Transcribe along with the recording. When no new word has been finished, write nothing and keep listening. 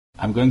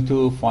I'm going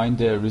to find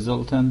the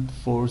resultant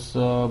force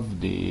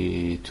of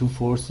the two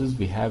forces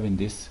we have in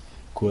this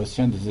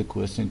question. This is a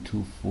question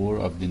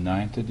 2.4 of the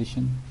 9th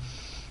edition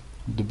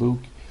of the book.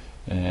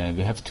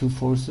 We have two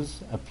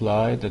forces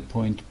applied at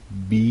point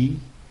B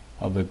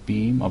of a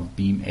beam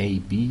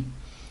AB.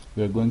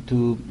 I'm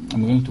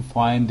going to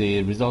find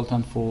the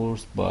resultant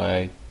force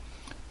by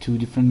two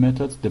different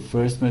methods. The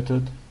first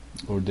method,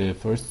 or the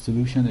first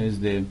solution, is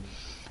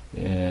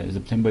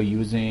obtained by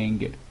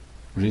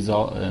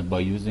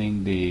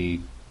using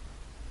the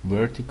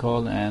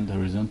vertical and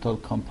horizontal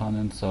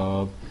components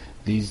of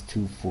these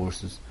two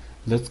forces.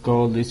 Let's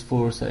call this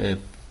force F1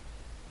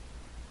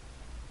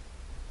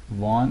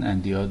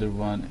 and the other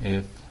one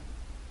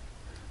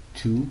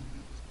F2.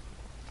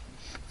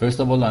 First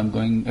of all, I'm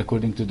going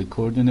according to the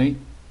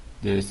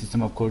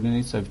system of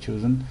coordinates I've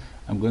chosen.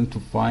 I'm going to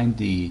find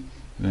the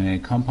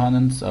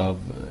components of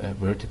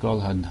vertical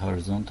and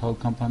horizontal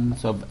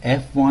components of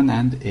F1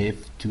 and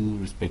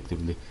F2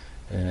 respectively.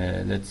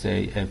 Let's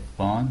say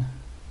F1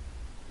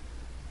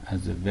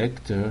 as a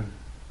vector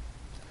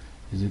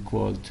is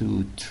equal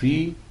to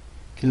 3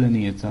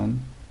 kilonewton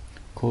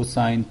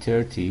cosine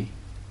 30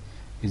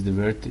 is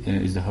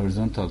the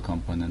horizontal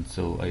component,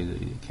 so I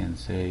can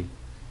say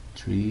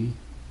 3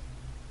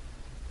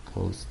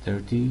 cos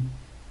 30,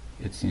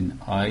 it's in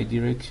I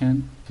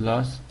direction,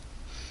 plus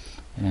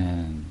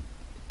and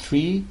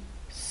 3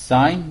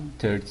 sine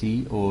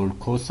 30 or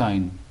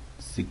cosine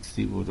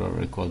 60,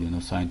 or equal,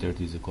 sine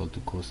 30 is equal to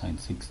cosine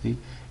 60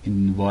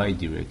 in Y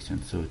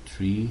direction. So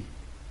 3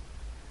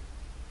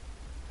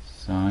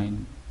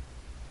 sine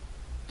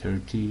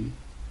 30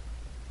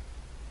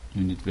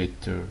 unit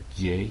vector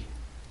J.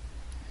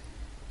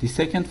 The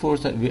second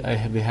force that we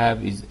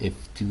have is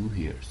F2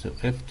 here. So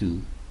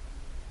F2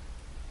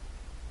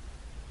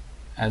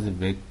 as a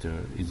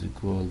vector is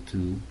equal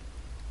to,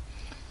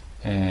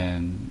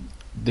 and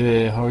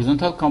the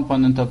horizontal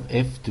component of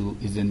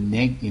F2 is in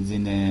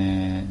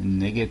a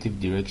negative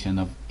direction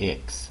of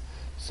X.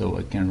 So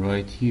I can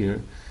write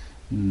here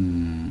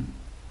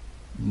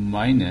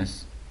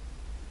minus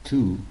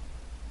 2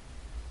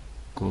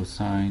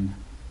 cosine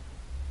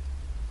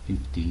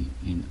 50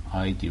 in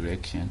I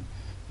direction.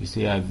 You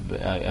see, I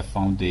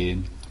found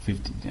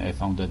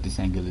that this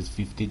angle is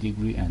 50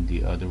 degree and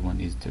the other one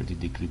is 30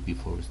 degree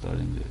before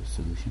starting the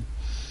solution.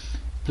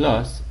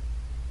 Plus,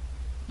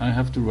 I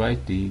have to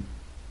write the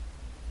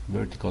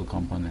vertical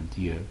component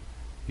here,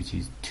 which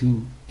is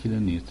 2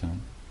 kilonewton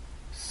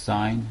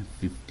sine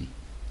 50.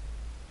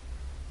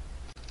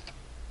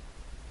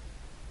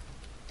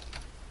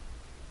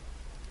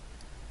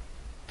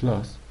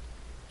 Plus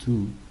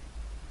 2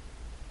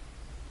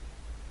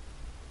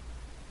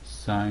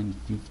 sine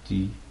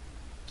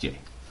 50j.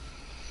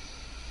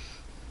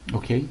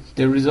 Okay,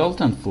 the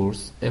resultant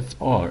force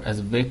Fr as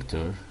a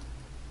vector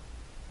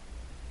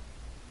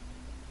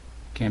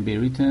can be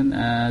written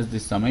as the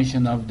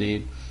summation of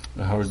the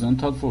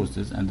horizontal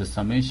forces and the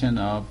summation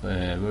of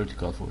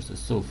vertical forces.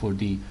 So for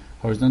the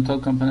horizontal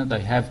component, I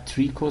have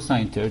 3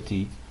 cosine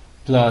 30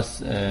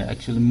 plus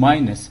actually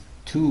minus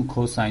 2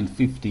 cosine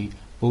 50,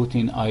 both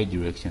in I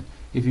direction.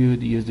 If you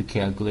would use the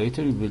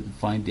calculator, you will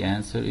find the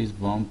answer is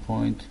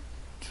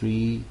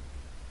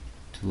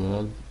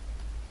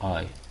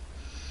 1.312I.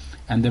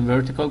 And the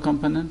vertical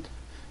component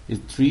is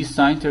 3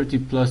 sine 30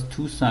 plus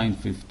 2 sine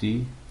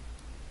 50,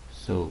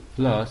 so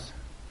plus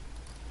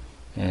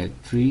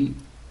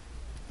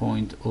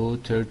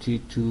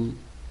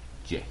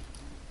 3.032J.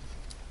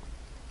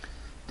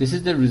 This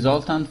is the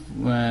resultant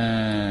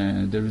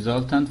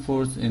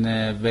force in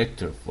a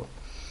vector form.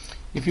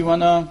 If you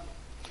wanna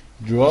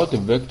draw the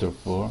vector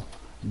for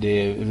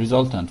the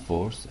resultant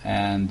force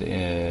and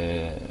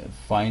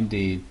find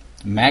the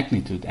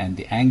magnitude and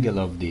the angle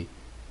of the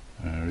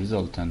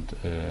resultant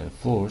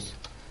force,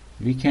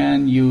 we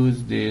can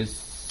use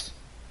this.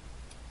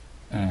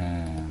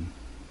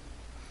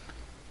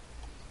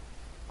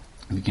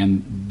 We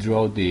can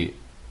draw the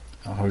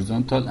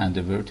horizontal and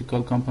the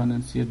vertical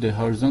components here. The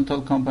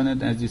horizontal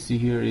component, as you see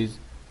here, is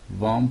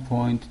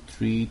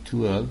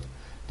 1.312.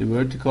 The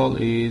vertical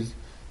is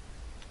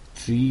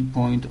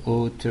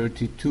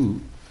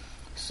 3.032.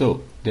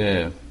 So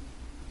the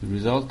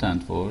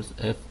resultant force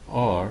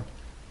Fr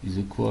is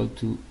equal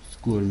to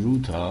square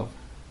root of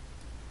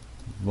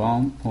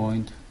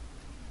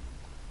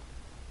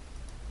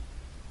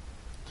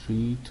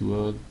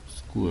 1.312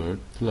 squared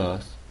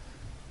plus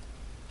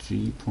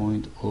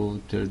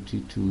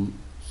 3.032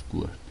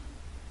 squared.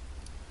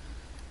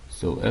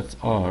 So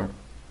Fr,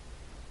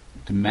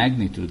 the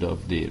magnitude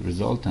of the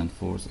resultant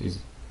force, is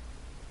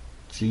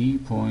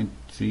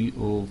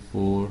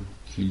 3.304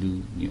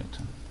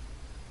 kilonewton.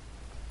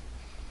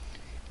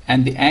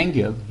 And the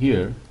angle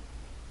here,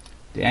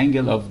 the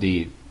angle of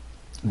the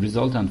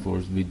resultant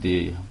force with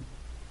the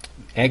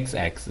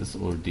x-axis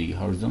or the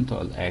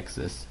horizontal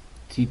axis,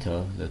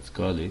 theta, let's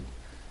call it,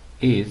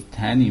 is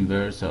tan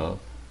inverse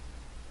of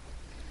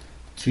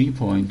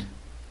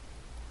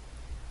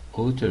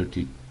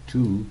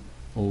 3.032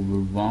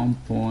 over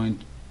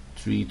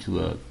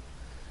 1.312.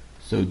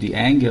 So the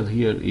angle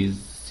here is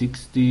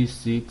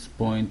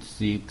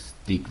 66.6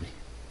 degree.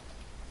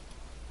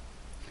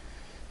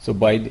 So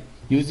by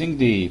using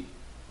the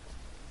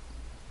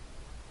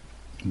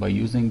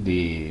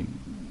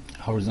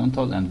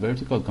horizontal and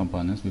vertical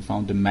components, we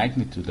found the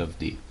magnitude of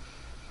the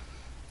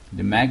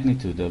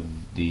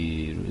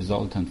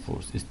resultant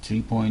force is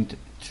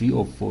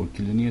 3.304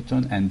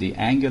 kilonewton, and the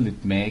angle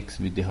it makes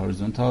with the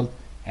horizontal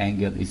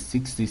angle is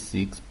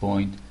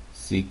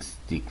 66.6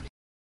 degree.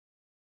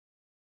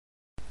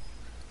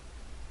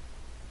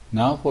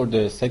 Now for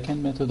the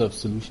second method of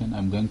solution,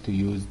 I'm going to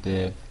use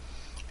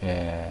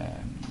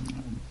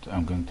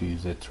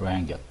a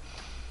triangle.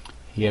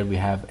 Here we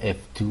have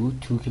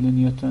F2 2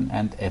 kilonewton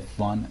and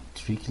F1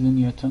 3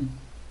 kilonewton.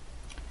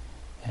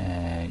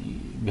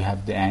 We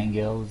have the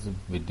angles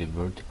with the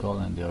vertical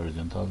and the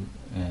horizontal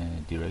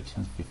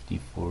directions, 50,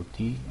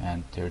 40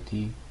 and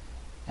 30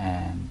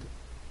 and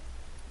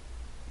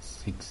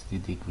 60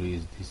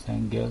 degrees this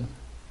angle.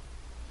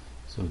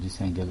 So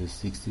this angle is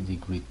 60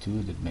 degree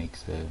too. That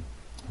makes a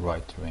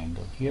right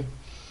triangle here.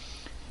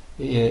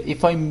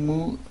 If I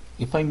move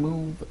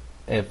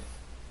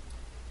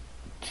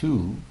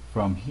F2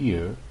 from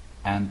here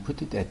and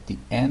put it at the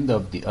end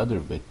of the other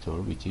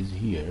vector, which is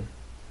here,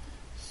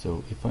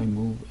 so if I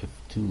move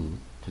F2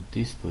 to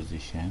this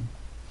position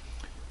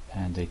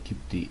and I keep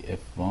the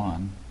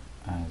F1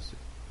 as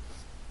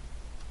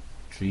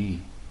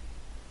 3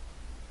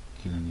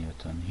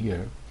 kilonewton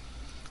here,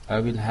 I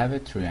will have a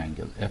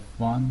triangle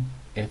F1,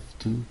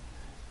 F2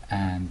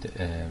 and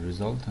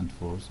resultant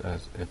force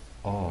as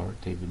FR.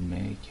 They will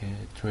make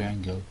a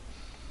triangle.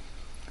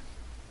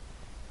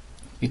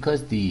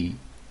 Because the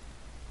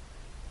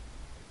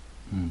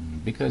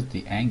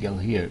angle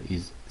here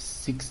is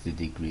 60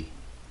 degree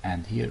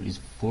and here is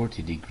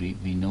 40 degree,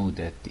 we know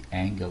that the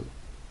angle,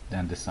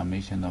 then the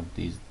summation of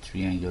these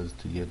three angles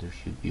together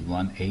should be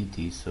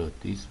 180. So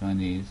this one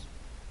is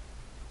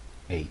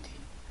 80.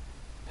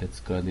 Let's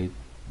call it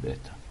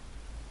beta.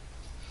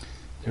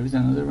 There is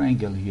another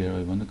angle here.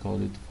 I want to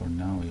call it, for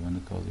now I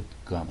want to call it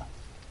gamma.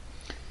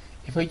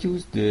 If I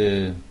use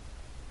the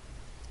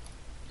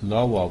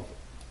law of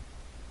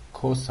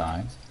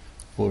cosines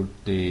for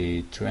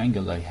the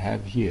triangle I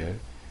have here,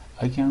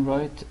 I can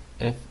write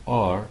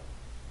FR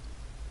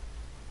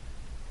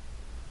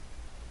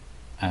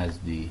as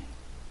the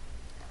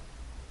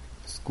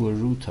square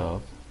root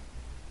of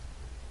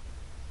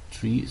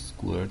 3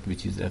 squared,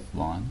 which is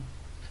F1,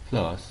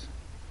 plus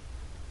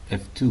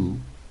F2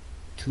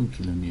 2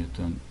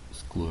 kilonewton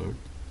squared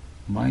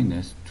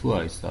minus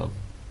twice of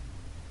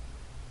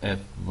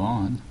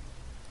F1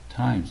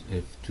 times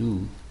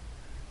F2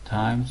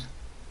 times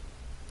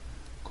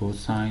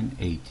cosine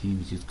 80,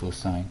 which is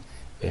cosine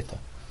beta.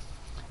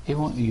 If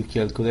you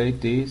calculate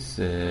this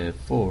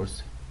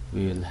force,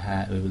 we will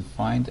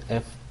find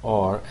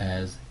FR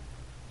as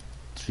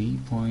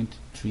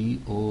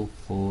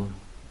 3.304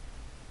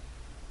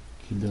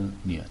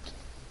 kilonewton.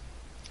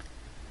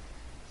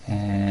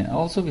 And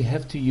also we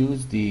have to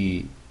use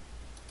the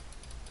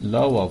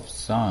law of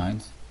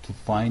sines to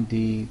find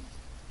the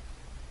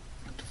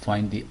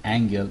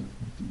angle,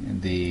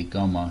 the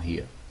gamma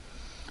here.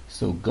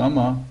 So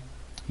gamma,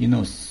 you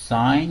know,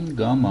 sine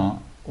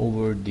gamma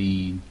over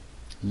the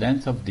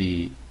length of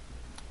the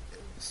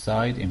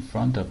side in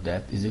front of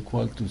that is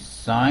equal to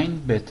sine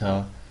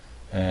beta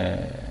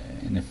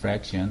in a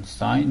fraction,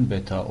 sine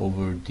beta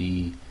over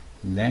the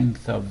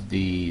length of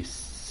the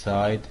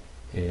side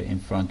in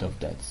front of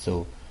that.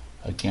 So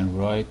I can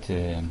write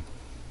here,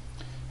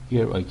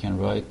 I can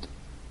write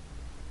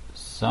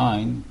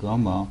sine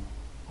gamma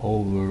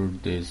over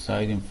the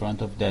side in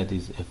front of that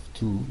is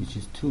F2, which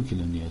is 2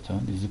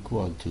 kilonewton, is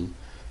equal to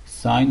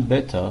sine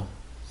beta,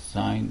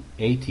 sine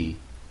 80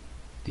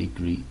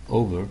 degree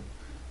over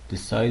the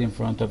side in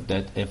front of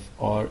that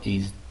FR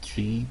is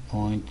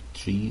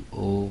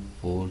 3.304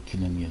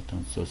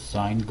 kilonewton. So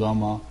sine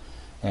gamma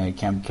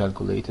can be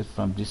calculated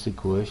from this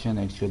equation.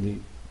 Actually,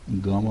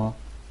 gamma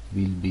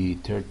will be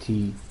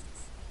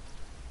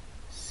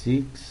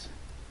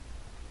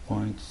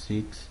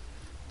 36.6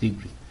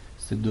 degree.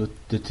 So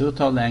the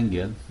total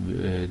angle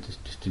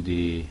to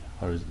the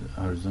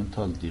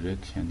horizontal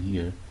direction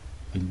here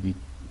will be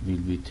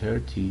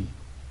 30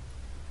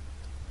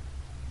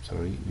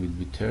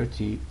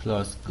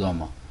 plus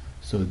gamma.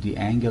 So the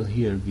angle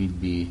here will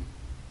be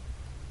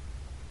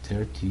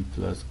 30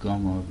 plus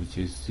gamma, which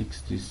is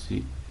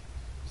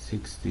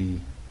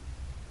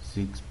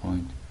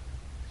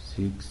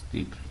 66.6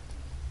 degree.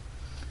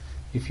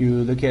 If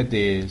you look at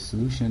the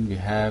solution, we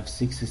have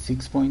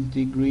 66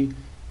 degree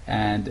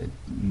and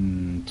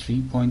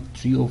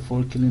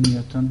 3.304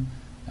 kilonewton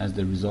as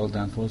the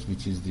resultant force,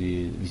 which is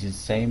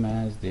same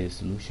as the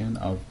solution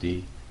of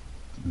the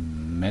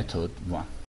method 1.